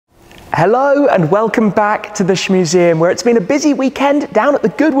Hello and welcome back to the Shmuseum, where it's been a busy weekend down at the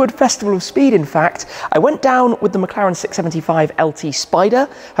Goodwood Festival of Speed. In fact, I went down with the McLaren 675 LT Spider,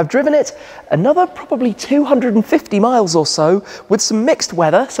 have driven it another probably 250 miles or so with some mixed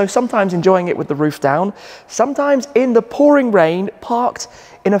weather, so sometimes enjoying it with the roof down, sometimes in the pouring rain, parked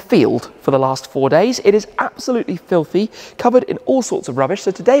in a field for the last 4 days. It is absolutely filthy, covered in all sorts of rubbish, so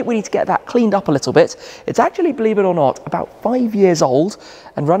today we need to get that cleaned up a little bit. It's actually, believe it or not, about 5 years old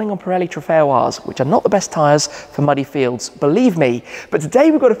and running on Pirelli Trofeo Rs, which are not the best tyres for muddy fields, believe me. But today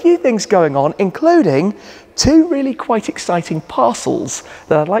we've got a few things going on, including two really quite exciting parcels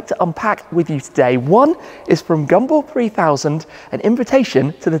that I'd like to unpack with you today. One is from Gumball 3000, an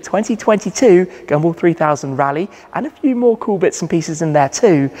invitation to the 2022 Gumball 3000 Rally, and a few more cool bits and pieces in there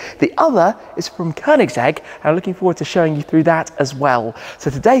too. The other is from Koenigsegg, and I'm looking forward to showing you through that as well. So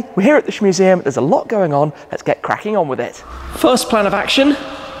today we're here at the Shmuseum, there's a lot going on, let's get cracking on with it. First plan of action.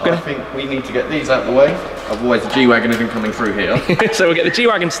 I think we need to get these out of the way, otherwise the G-Wagon isn't coming through here. So we'll get the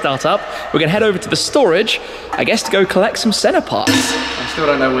G-Wagon to start up, we're going to head over to the storage, I guess, to go collect some Senna parts. I still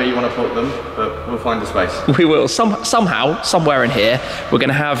don't know where you want to put them, but we'll find a space. We will. Somehow, somewhere in here, we're going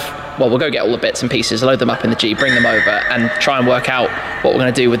to have, well, we'll go get all the bits and pieces, load them up in the G, bring them over, and try and work out what we're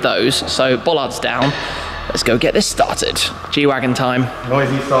going to do with those. So, bollards down, let's go get this started. G-Wagon time.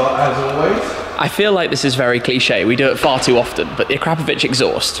 Noisy start as always. I feel like this is very cliche, we do it far too often, but the Akrapovic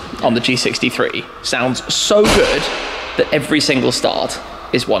exhaust on the G63 sounds so good that every single start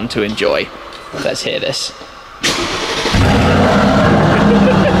is one to enjoy. Let's hear this.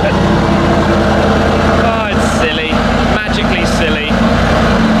 Oh, it's silly, magically silly.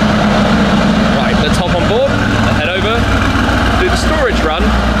 Right, let's hop on board and head over, do the storage run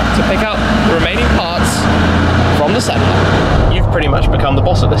to pick up the remaining parts from the Senna. You've pretty much become the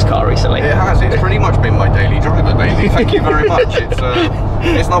boss of this car recently. It has, it's pretty much been my daily driver lately. Thank you very much,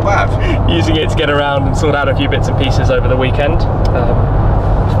 it's not bad. Using it to get around and sort out a few bits and pieces over the weekend,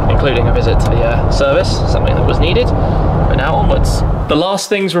 including a visit to the service, something that was needed, but now onwards. The last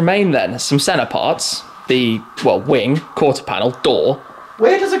things remain then, some Senna parts, the, well, wing, quarter panel, door.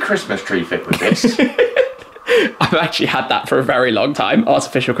 Where does a Christmas tree fit with this? I've actually had that for a very long time.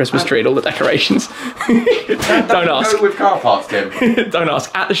 Artificial Christmas tree and all the decorations. Don't ask. Go with car parts, Tim. Don't ask.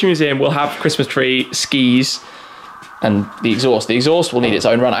 At the Shmuseum, we'll have Christmas tree, skis, and the exhaust. The exhaust will need its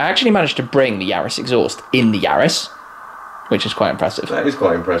own run. I actually managed to bring the Yaris exhaust in the Yaris, which is quite impressive. That is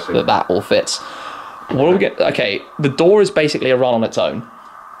quite impressive. That all fits. What do we get? Okay, the door is basically a run on its own.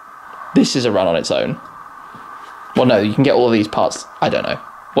 This is a run on its own. Well, no, you can get all of these parts. I don't know.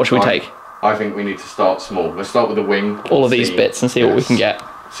 What should we take? I think we need to start small. Let's start with the wing. All of these bits and see what we can get.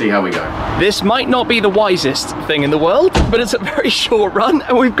 See how we go. This might not be the wisest thing in the world, but it's a very short run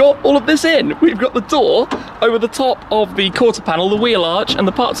and we've got all of this in. We've got the door over the top of the quarter panel, the wheel arch and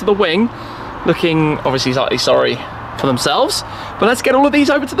the parts of the wing looking obviously slightly sorry for themselves, but let's get all of these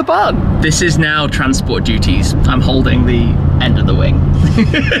over to the barn. This is now transport duties. I'm holding the end of the wing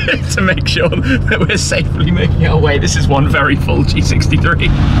to make sure that we're safely making our way. This is one very full G63.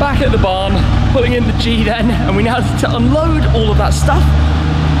 Back at the barn, pulling in the G then, and we now need to unload all of that stuff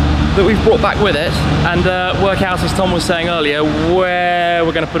that we've brought back with it and work out, as Tom was saying earlier, where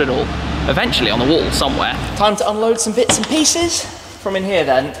we're going to put it all. Eventually on the wall somewhere. Time to unload some bits and pieces from in here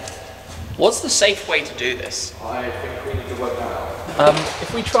then. What's the safe way to do this? I think we need to work that out.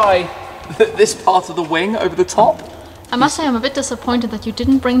 If we try this part of the wing over the top. I must say I'm a bit disappointed that you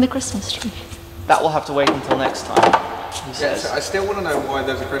didn't bring the Christmas tree. That will have to wait until next time, he says. Yes, I still want to know why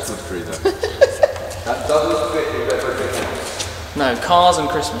there's a Christmas tree though. That doesn't fit with everything else. No, cars and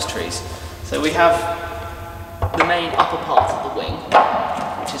Christmas trees. So we have the main upper part of the wing,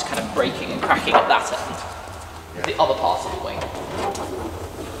 which is kind of breaking and cracking at that end. Yeah. The other part of the wing.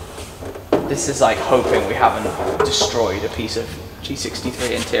 This is like hoping we haven't destroyed a piece of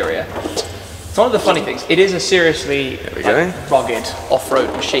G63 interior. It's one of the funny things. It is a seriously rugged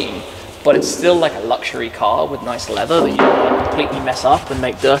off-road machine, but it's still like a luxury car with nice leather that you don't completely mess up and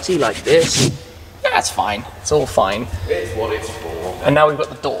make dirty like this. Yeah, it's fine. It's all fine. It's what it's for. And now we've got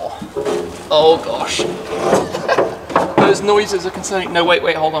the door. Oh gosh. Those noises are concerning. No,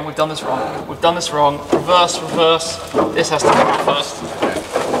 wait, hold on. We've done this wrong. We've done this wrong. Reverse. This has to come out first.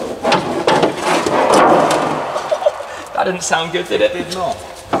 That didn't sound good, did it? It did not.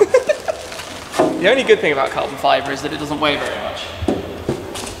 The only good thing about carbon fibre is that it doesn't weigh very much.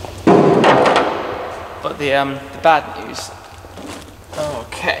 But the bad news.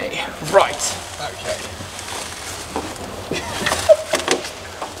 Okay, right. Okay.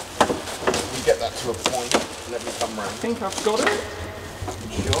 You get that to a point. Let me come round. I think I've got it.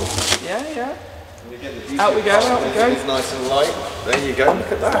 You sure? Yeah. Out we go, out we go. It's nice and light. There you go,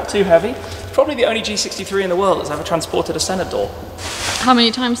 look at that. Not too heavy. Probably the only G63 in the world that's ever transported a Senna door. How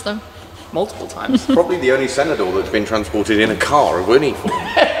many times though? Multiple times. Probably the only Senna door that's been transported in a car of any form.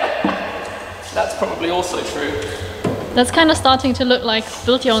 That's probably also true. That's kind of starting to look like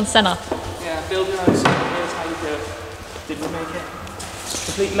build your own Senna. Yeah, build your own Senna. Here's how you do it. Did we make it?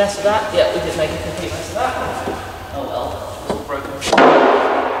 Complete mess of that? Yeah, we did make a complete mess of that. Oh well, it's all broken.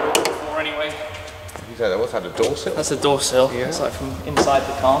 Broken before anyway. You say that what's that, a door sill? That's a door sill. Yeah. It's like from inside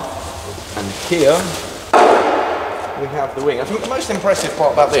the car. And here we have the wing. I think the most impressive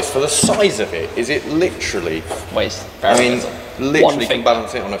part about this, for the size of it, is it literally Weighs. I mean, literally can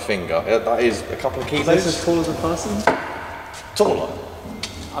balance it on a finger. That is a couple of kilos. Is this as tall as a person? Taller.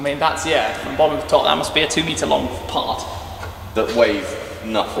 I mean, that's, yeah, from bottom to top, that must be a 2 metre long part. That weighs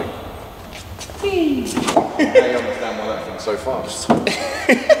nothing. I understand why that thing's so fast.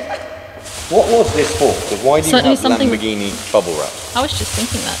 What was this for? Because why do you Certainly have something- Lamborghini bubble wrap? I was just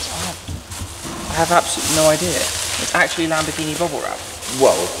thinking that. I have absolutely no idea. It's actually Lamborghini bubble wrap.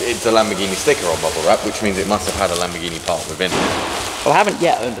 Well, it's a Lamborghini sticker on bubble wrap, which means it must have had a Lamborghini part within it. Well, I haven't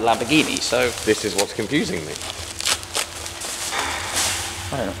yet owned a Lamborghini, so This is what's confusing me.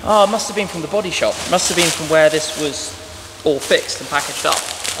 I don't know. Oh, it must have been from the body shop. It must have been from where this was all fixed and packaged up.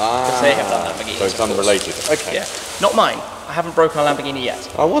 Because they have done Lamborghinis. So it's of course. unrelated. Okay. Yeah. Not mine. I haven't broken a Lamborghini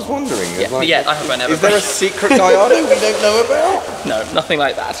yet. I was wondering. Yeah, but yet I hope I never Is there a break. secret Gallardo we don't know about? No, nothing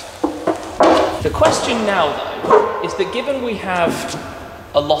like that. The question now, though, is that given we have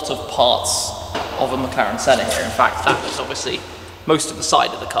a lot of parts of a McLaren Senna here, in fact, that was obviously most of the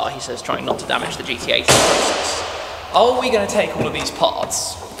side of the car, he says, trying not to damage the GT80 process. Are we going to take all of these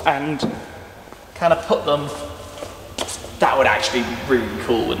parts and kind of put them... That would actually be really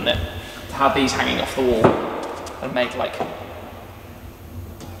cool, wouldn't it? To have these hanging off the wall and make like...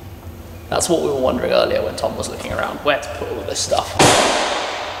 That's what we were wondering earlier when Tom was looking around, where to put all of this stuff.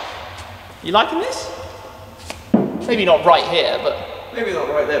 You liking this? Maybe not right here, but... Maybe not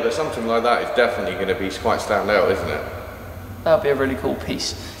right there, but something like that is definitely going to be quite stand out, isn't it? That would be a really cool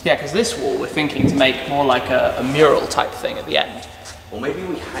piece. Yeah, because this wall we're thinking to make more like a mural type thing at the end. Or maybe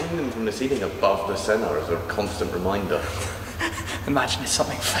we hang them from the ceiling above the Senna as a constant reminder. Imagine if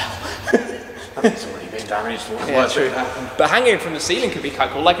something fell. It's already been damaged. Yeah, true. But hanging from the ceiling could be quite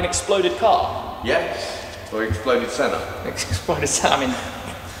cool, like an exploded car. Yes. Or exploded Senna. Exploded Senna. I mean,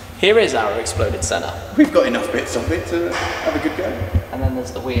 here is our exploded Senna. We've got enough bits of it to have a good go. And then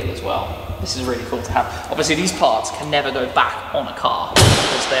there's the wheel as well. This is really cool to have. Obviously these parts can never go back on a car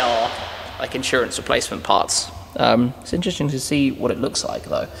because they are like insurance replacement parts. It's interesting to see what it looks like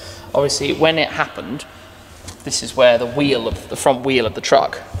though. Obviously when it happened, this is where the front wheel of the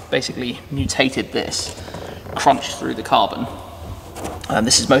truck basically mutated this, crunched through the carbon. And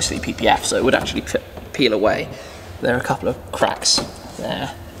this is mostly PPF, so it would actually peel away. There are a couple of cracks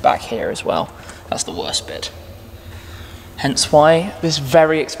there, back here as well. That's the worst bit. Hence why this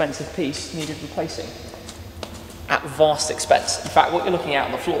very expensive piece needed replacing at vast expense. In fact, what you're looking at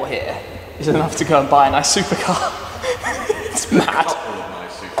on the floor here is enough to go and buy a nice supercar. It's mad.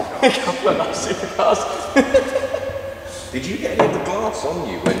 A couple of nice supercars. Did you get any of the glass on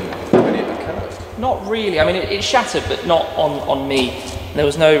you when it occurred? Not really. I mean, it shattered, but not on me. There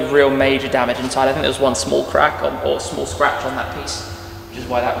was no real major damage inside. I think there was one small crack or small scratch on that piece, which is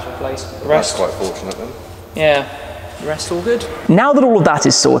why that was replaced. The rest, That's quite fortunate then. yeah. The rest all good. Now that all of that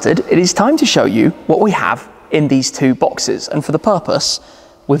is sorted, it is time to show you what we have in these two boxes. And for the purpose,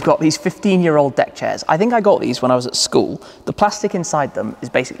 we've got these 15-year-old deck chairs. I think I got these when I was at school. The plastic inside them is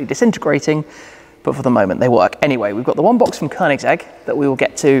basically disintegrating, but for the moment they work. Anyway, we've got the one box from Koenigsegg that we will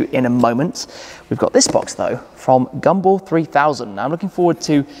get to in a moment. We've got this box though from Gumball 3000. Now I'm looking forward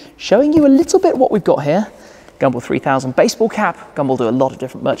to showing you a little bit what we've got here. Gumball 3000 baseball cap. Gumball do a lot of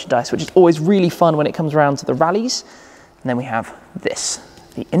different merchandise, which is always really fun when it comes around to the rallies. And then we have this,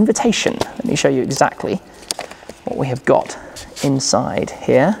 the invitation. Let me show you exactly what we have got inside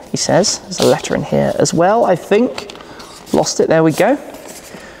here. He says, there's a letter in here as well, I think. Lost it, there we go.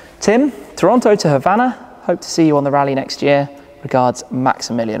 Tim, Toronto to Havana. Hope to see you on the rally next year. Regards,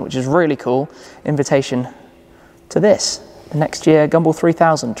 Maximilian, which is really cool. Invitation to this. The next year, Gumball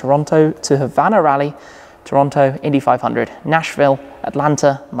 3000, Toronto to Havana rally. Toronto, Indy 500, Nashville,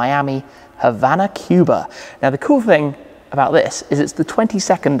 Atlanta, Miami, Havana, Cuba. Now the cool thing about this is it's the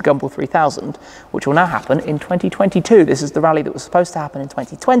 22nd Gumball 3000, which will now happen in 2022. This is the rally that was supposed to happen in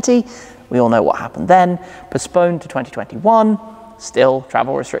 2020. We all know what happened then. Postponed to 2021, still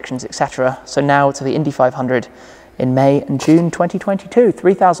travel restrictions, etc. So now to the Indy 500 in May and June 2022.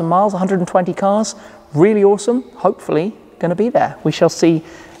 3,000 miles, 120 cars, really awesome. Hopefully going to be there. We shall see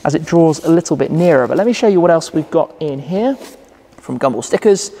as it draws a little bit nearer. But let me show you what else we've got in here from Gumball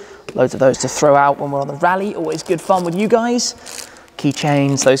stickers. Loads of those to throw out when we're on the rally. Always good fun with you guys.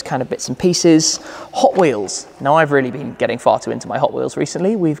 Keychains, those kind of bits and pieces. Hot Wheels. Now, I've really been getting far too into my Hot Wheels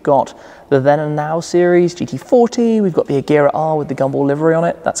recently. We've got the Then and Now series, GT40. We've got the Agera R with the Gumball livery on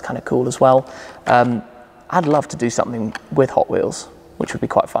it. That's kind of cool as well. I'd love to do something with Hot Wheels, which would be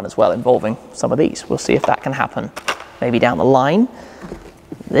quite fun as well, involving some of these. We'll see if that can happen maybe down the line.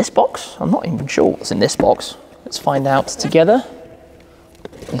 This box, I'm not even sure what's in this box. Let's find out together.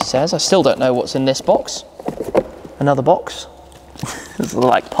 It says, I still don't know what's in this box. Another box. This is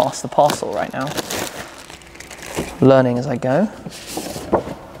like pass the parcel right now. Learning as I go.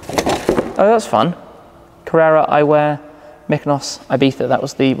 Oh, that's fun. Carrera, Eyewear, Mykonos, Ibiza. That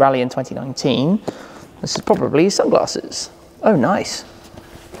was the rally in 2019. This is probably sunglasses. Oh, nice.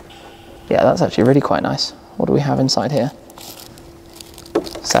 Yeah, that's actually really quite nice. What do we have inside here?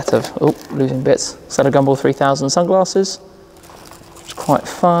 Set of, oh, losing bits. Set of Gumball 3000 sunglasses. It's quite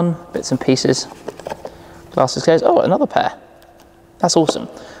fun. Bits and pieces. Glasses case. Oh, another pair. That's awesome.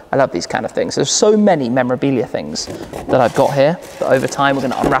 I love these kind of things. There's so many memorabilia things that I've got here, that over time we're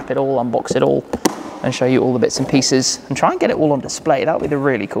going to unwrap it all, unbox it all, and show you all the bits and pieces, and try and get it all on display. That would be the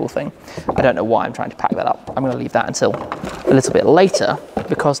really cool thing. I don't know why I'm trying to pack that up. I'm going to leave that until a little bit later,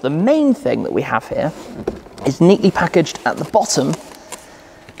 because the main thing that we have here is neatly packaged at the bottom.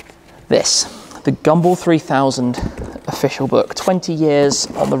 This, the Gumball 3000 official book, 20 years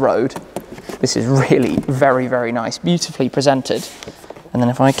on the road. This is really very, very nice, beautifully presented. And then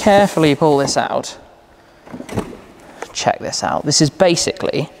if I carefully pull this out, check this out. This is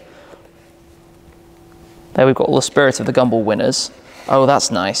basically, there we've got all the Spirit of the Gumball winners. Oh, that's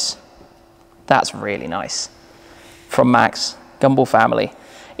nice. That's really nice. From Max, Gumball family.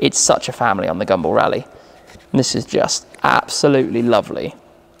 It's such a family on the Gumball Rally. And this is just absolutely lovely.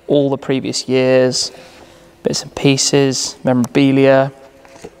 All the previous years, bits and pieces, memorabilia,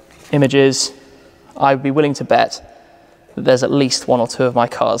 images. I would be willing to bet that there's at least one or two of my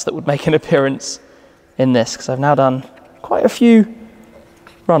cars that would make an appearance in this, because I've now done quite a few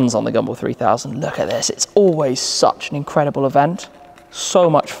runs on the Gumball 3000. Look at this, it's always such an incredible event. So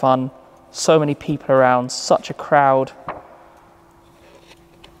much fun, so many people around, such a crowd.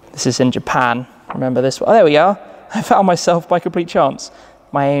 This is in Japan, remember this? Oh, there we are. I found myself by complete chance.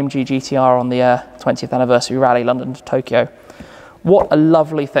 My AMG GTR on the 20th anniversary rally, London to Tokyo. What a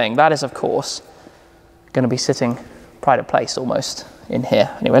lovely thing. That is, of course, going to be sitting pride of place almost in here.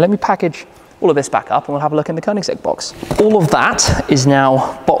 Anyway, let me package all of this back up and we'll have a look in the Koenigsegg box. All of that is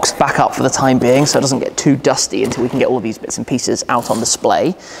now boxed back up for the time being, so it doesn't get too dusty until we can get all of these bits and pieces out on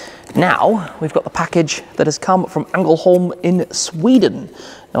display. Now, we've got the package that has come from Ängelholm in Sweden.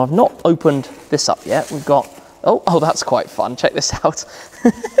 Now, I've not opened this up yet. We've got, oh, that's quite fun. Check this out.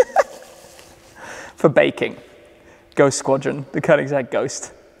 For baking. Ghost Squadron, the Koenigsegg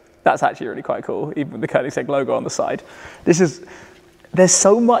Ghost. That's actually really quite cool, even with the Koenigsegg logo on the side. There's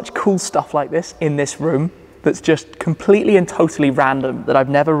so much cool stuff like this in this room that's just completely and totally random that I've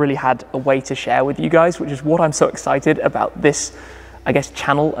never really had a way to share with you guys, which is what I'm so excited about this, I guess,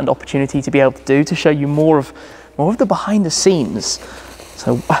 channel and opportunity to be able to do, to show you more of the behind the scenes.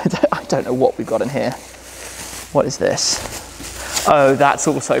 So I don't know what we've got in here. What is this? Oh, that's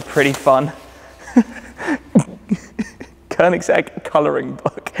also pretty fun. Koenigsegg colouring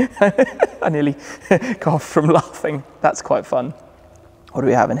book. I nearly coughed from laughing. That's quite fun. What do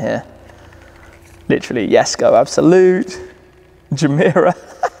we have in here? Literally, Jesko Absolute, Jamira.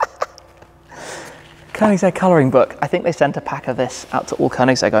 Koenigsegg colouring book. I think they sent a pack of this out to all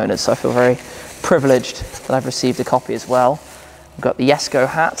Koenigsegg owners, so I feel very privileged that I've received a copy as well. We've got the Jesko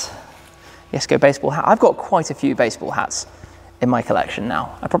hat, Jesko baseball hat. I've got quite a few baseball hats in my collection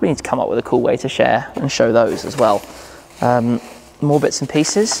now. I probably need to come up with a cool way to share and show those as well. More bits and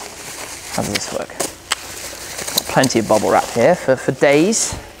pieces. How does this work? Got plenty of bubble wrap here for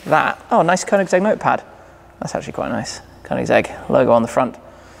days. That, oh, nice Koenigsegg notepad. That's actually quite nice. Koenigsegg logo on the front.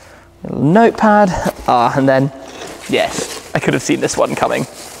 Little notepad. And then, yes, I could have seen this one coming.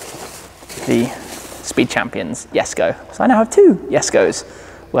 The Speed Champions Jesko. So I now have two Jeskos.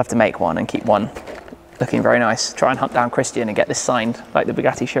 We'll have to make one and keep one looking very nice. Try and hunt down Christian and get this signed like the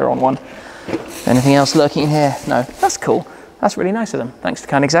Bugatti Chiron one. Anything else lurking here? No, that's cool. That's really nice of them. Thanks to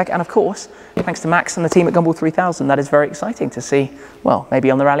Koenigsegg, and of course, thanks to Max and the team at Gumball 3000. That is very exciting to see, well, maybe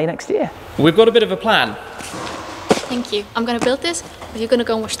on the rally next year. We've got a bit of a plan. Thank you. I'm going to build this, but you're going to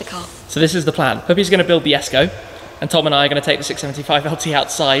go and wash the car. So this is the plan. Puppy's going to build the Jesko, and Tom and I are going to take the 675 LT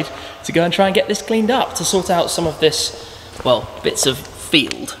outside to go and try and get this cleaned up, to sort out some of this, well, bits of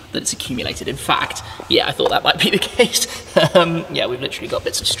field that it's accumulated. In fact, yeah, I thought that might be the case. Yeah, we've literally got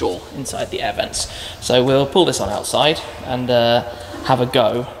bits of straw inside the air vents. So we'll pull this on outside and have a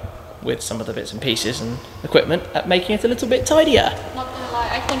go with some of the bits and pieces and equipment at making it a little bit tidier. Not gonna lie,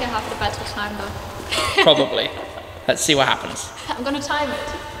 I think I have the better time though. Probably. Let's see what happens. I'm gonna time it.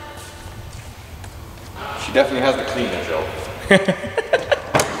 She definitely has the cleaner job.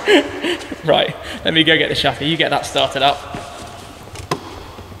 Right, let me go get the shutter. You get that started up.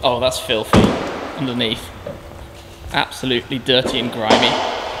 Oh, that's filthy underneath. Absolutely dirty and grimy.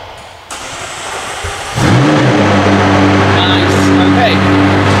 Nice, okay.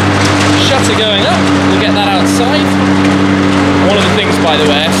 Shutter going up, we'll get that outside. One of the things, by the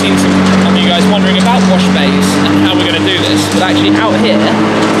way, I've seen some of you guys wondering about wash bays and how we're going to do this, but actually out here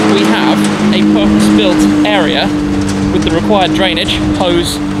we have a purpose-built area with the required drainage,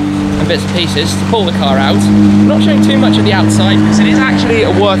 hose and bits and pieces to pull the car out. I'm not showing too much of the outside because it is actually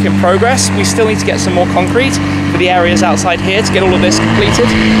a work in progress. We still need to get some more concrete for the areas outside here to get all of this completed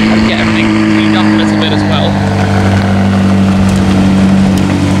and get everything cleaned up a little bit as well.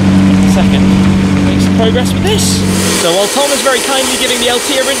 Second, make some progress with this. So while Tom is very kindly giving the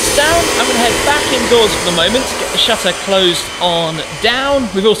LT a rinse down, I'm going to head back indoors for the moment, get the shutter closed on down.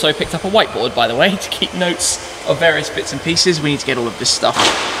 We've also picked up a whiteboard, by the way, to keep notes of various bits and pieces. We need to get all of this stuff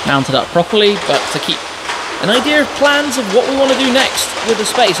mounted up properly, but to keep an idea of plans of what we want to do next with the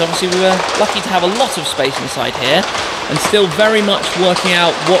space. Obviously we were lucky to have a lot of space inside here and still very much working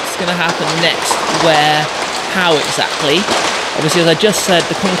out what's going to happen next, where, how exactly. Obviously, as I just said,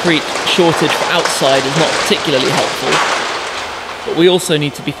 the concrete shortage for outside is not particularly helpful, but we also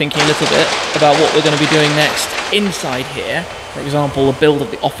need to be thinking a little bit about what we're going to be doing next inside here. For example, the build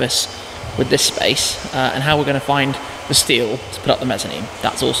of the office with this space and how we're going to find the steel to put up the mezzanine.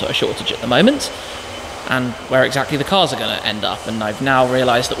 That's also a shortage at the moment, and where exactly the cars are going to end up. And I've now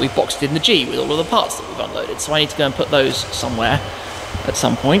realised that we've boxed in the G with all of the parts that we've unloaded, so I need to go and put those somewhere at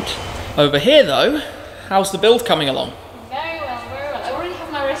some point. Over here though, how's the build coming along? Very well, very well. I already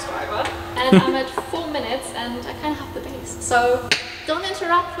have my race driver and I'm at 4 minutes and I kind of have the base. So don't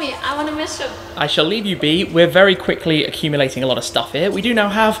interrupt me, I'm on a mission. I shall leave you be. We're very quickly accumulating a lot of stuff here. We do now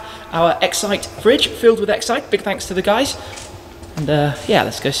have our Excite fridge filled with Excite. Big thanks to the guys. And yeah,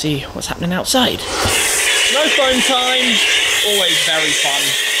 let's go see what's happening outside. No phone time, always very fun.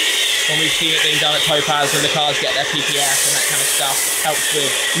 When we've seen it being done at Topaz, when the cars get their PPF and that kind of stuff, helps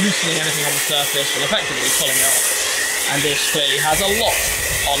with loosening anything on the surface and effectively pulling it off. And this clearly has a lot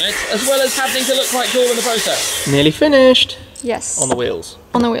on it, as well as having to look quite cool in the process. Nearly finished. Yes. On the wheels.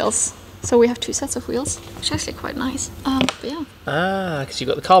 On the wheels. So we have 2 sets of wheels, which is actually quite nice. But yeah. Ah, because you've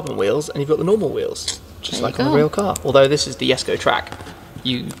got the carbon wheels and you've got the normal wheels, just like on a real car. Although this is the Jesko track.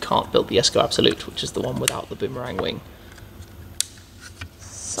 You can't build the Jesko Absolute, which is the one without the boomerang wing.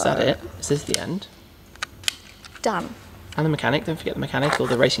 So, is that it? Is this the end? Done. And the mechanic, don't forget the mechanic, or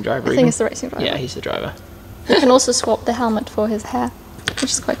the racing driver I think it's the racing driver. Yeah, he's the driver. You can also swap the helmet for his hair, which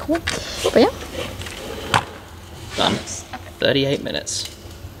is quite cool. But yeah. Done. 38 minutes.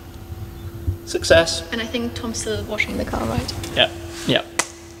 Success. And I think Tom's still washing the car, right? Yep, yep.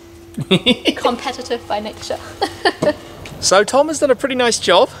 Competitive by nature. So Tom has done a pretty nice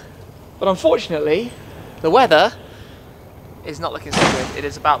job, but unfortunately, the weather is not looking so good. It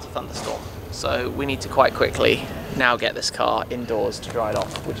is about to thunderstorm. So we need to quite quickly now get this car indoors to dry it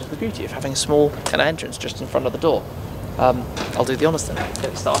off, which is the beauty of having a small kind of entrance just in front of the door. I'll do the honours then. Get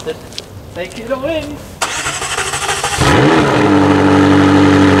it started. Take it all in.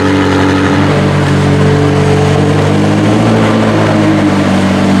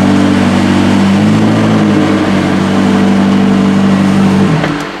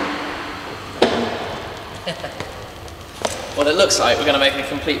 Well, it looks like we're going to make a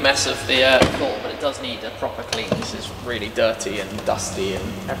complete mess of the floor, but it does need a proper clean. This is really dirty and dusty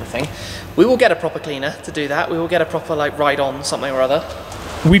and everything. We will get a proper cleaner to do that. We will get a proper like ride-on something or other.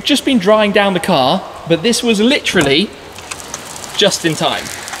 We've just been drying down the car, but this was literally just in time.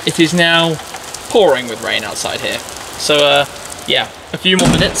 It is now pouring with rain outside here. So yeah, a few more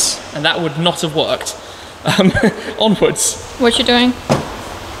minutes and that would not have worked. Onwards. What you doing?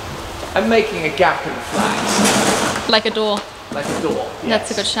 I'm making a gap in the flags. Like a door. Like a door, yes.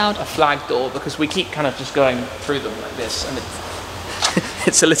 That's a good shout. A flag door, because we keep kind of just going through them like this, and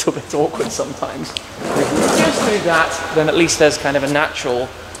it's a little bit awkward sometimes. If we just do that, then at least there's kind of a natural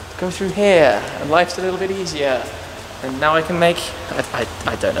go through here, and life's a little bit easier. And now I can make,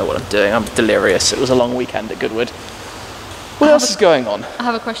 I don't know what I'm doing, I'm delirious. It was a long weekend at Goodwood. What else is going on? I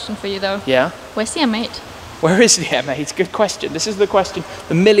have a question for you though. Yeah? Where's the M8? Where is the M8? Good question. This is the question,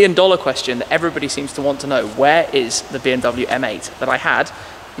 the $1 million question that everybody seems to want to know. Where is the BMW M8 that I had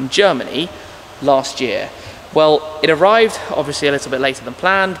in Germany last year. Well, it arrived obviously a little bit later than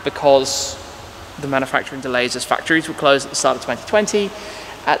planned because the manufacturing delays as factories were closed at the start of 2020.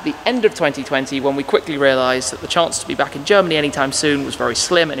 At the end of 2020, when we quickly realized that the chance to be back in Germany anytime soon was very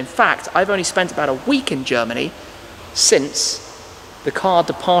slim, and in fact, I've only spent about a week in Germany since the car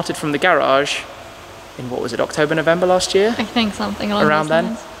departed from the garage in, what was it, October, November last year? I think something along around those then.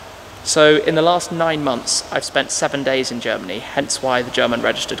 lines. So in the last 9 months, I've spent 7 days in Germany, hence why the German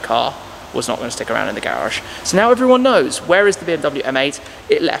registered car was not going to stick around in the garage. So now everyone knows, where is the BMW M8?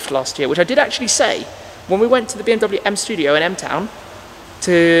 It left last year, which I did actually say when we went to the BMW M Studio in M-Town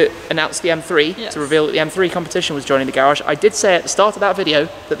to announce the M3, yes, to reveal that the M3 competition was joining the garage. I did say at the start of that video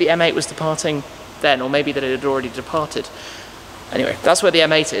that the M8 was departing then, or maybe that it had already departed. Anyway, that's where the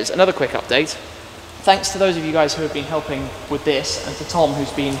M8 is. Another quick update. Thanks to those of you guys who have been helping with this, and to Tom,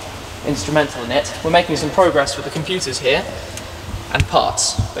 who's been instrumental in it. We're making some progress with the computers here, and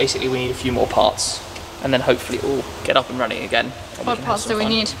parts. Basically, we need a few more parts, and then hopefully it will get up and running again. What parts do we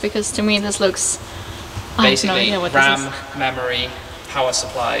need? Because to me this looks... Basically, I have no idea what RAM, this is. memory, power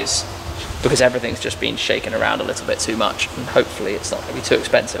supplies, because everything's just been shaken around a little bit too much, and hopefully it's not going to be too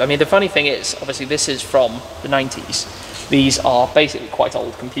expensive. I mean, the funny thing is, obviously this is from the 90s. These are basically quite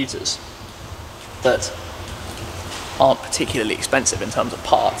old computers that aren't particularly expensive in terms of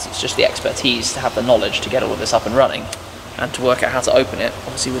parts. It's just the expertise to have the knowledge to get all of this up and running and to work out how to open it,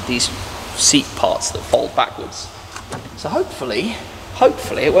 obviously with these seat parts that fold backwards. So hopefully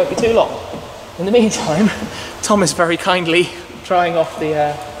it won't be too long. In the meantime, Tom is very kindly trying off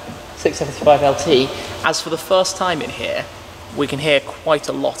the 675 LT. As for the first time in here, we can hear quite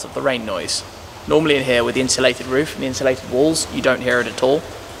a lot of the rain noise. Normally in here with the insulated roof and the insulated walls, you don't hear it at all.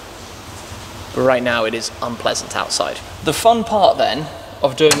 But right now it is unpleasant outside. The fun part then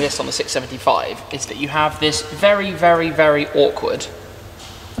of doing this on the 675 is that you have this very, very, very awkward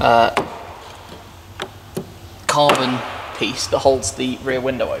carbon piece that holds the rear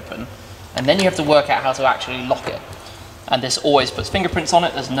window open, and then you have to work out how to actually lock it. And this always puts fingerprints on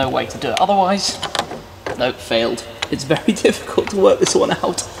it. There's no way to do it otherwise. Nope, failed. It's very difficult to work this one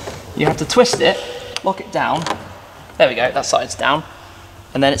out. You have to twist it, lock it down. There we go, that side's down.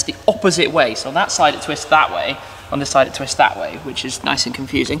 And then it's the opposite way. So on that side it twists that way, on this side it twists that way, which is nice and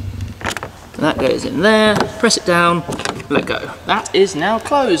confusing. And that goes in there, press it down, let go. That is now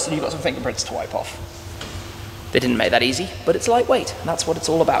closed, and you've got some fingerprints to wipe off. They didn't make that easy, but it's lightweight, and that's what it's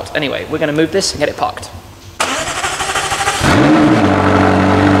all about. Anyway, we're gonna move this and get it parked.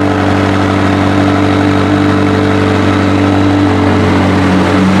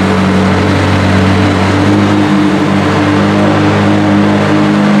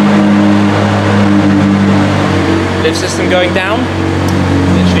 Lift system going down,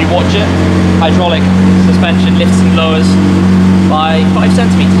 literally watch it. Hydraulic suspension lifts and lowers by 5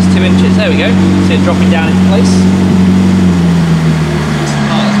 centimeters, 2 inches. There we go. See it dropping down into place.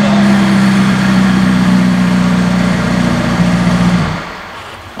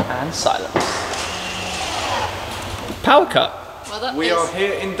 And silence. Power cut. Well, We are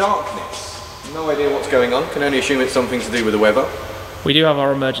here in darkness. No idea what's going on. Can only assume it's something to do with the weather. We do have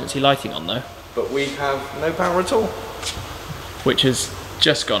our emergency lighting on though, But we have no power at all. which has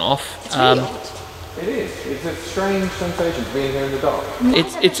just gone off. It's really old. It is. It's a strange sensation to be in here in the dark.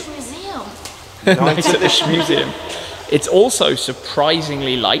 It's museum. nice at the Shmuseum. It's also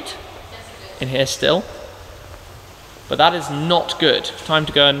surprisingly light in here still, but that is not good. Time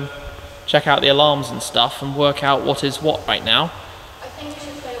to go and check out the alarms and stuff and work out what is what right now. I think we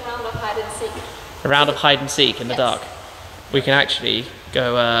should play a round of hide and seek. A round of hide and seek in the dark. We can actually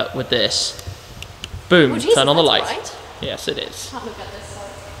go with this. Boom, Oh, Jesus, turn on the that's light. bright. Yes, it is. Can't look at this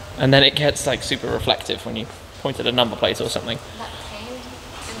side. And then it gets like super reflective when you point at a number plate or something. That paint in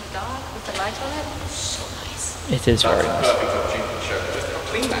the dark with the light on it. So nice. It is very nice. Perfect opportunity to show just how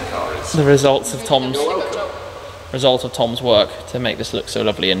clean that car is. The results of Tom's Good job. work to make this look so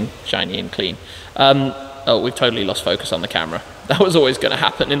lovely and shiny and clean. Oh, we've totally lost focus on the camera. That was always going to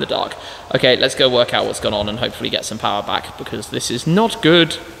happen in the dark. Okay, let's go work out what's gone on and hopefully get some power back, because this is not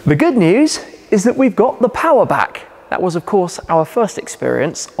good. The good news is that we've got the power back. That was, of course, our first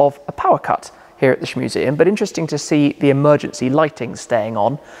experience of a power cut here at the Shmuseum, but interesting to see the emergency lighting staying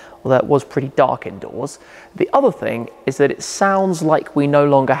on, although it was pretty dark indoors. The other thing is that it sounds like we no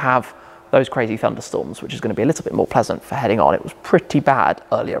longer have those crazy thunderstorms, which is going to be a little bit more pleasant for heading on. It was pretty bad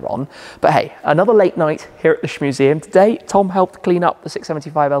earlier on. But hey, another late night here at the Shmuseum. Today, Tom helped clean up the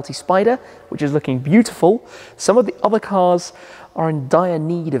 675 LT Spider, which is looking beautiful. Some of the other cars are in dire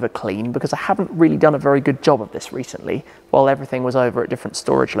need of a clean because I haven't really done a very good job of this recently while everything was over at different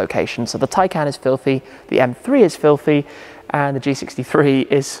storage locations. So the Taycan is filthy, the M3 is filthy, and the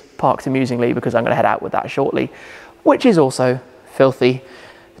G63 is parked amusingly because I'm going to head out with that shortly, which is also filthy.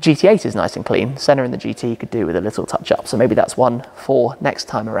 The GT8 is nice and clean. Senna and the GT could do with a little touch up, so maybe that's one for next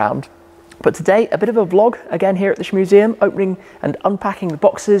time around. But today, a bit of a vlog again here at the Shmuseum, opening and unpacking the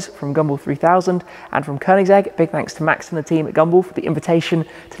boxes from Gumball 3000 and from Koenigsegg. Big thanks to Max and the team at Gumball for the invitation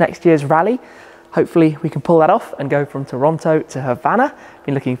to next year's rally. Hopefully we can pull that off and go from Toronto to Havana.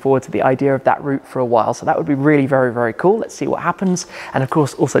 Been looking forward to the idea of that route for a while, so that would be really very, very cool. Let's see what happens. And of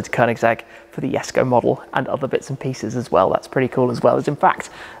course also to Koenigsegg for the Jesko model and other bits and pieces as well. That's pretty cool as well. There's in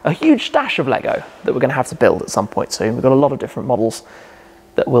fact a huge stash of Lego that we're going to have to build at some point soon. We've got a lot of different models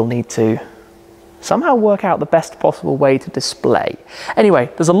that we'll need to somehow work out the best possible way to display. Anyway,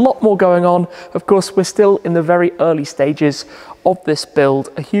 there's a lot more going on. Of course, we're still in the very early stages of this build.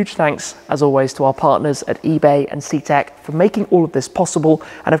 A huge thanks, as always, to our partners at eBay and CTEC for making all of this possible,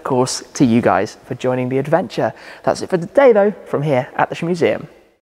 and of course, to you guys for joining the adventure. That's it for today, though, from here at the Shmuseum.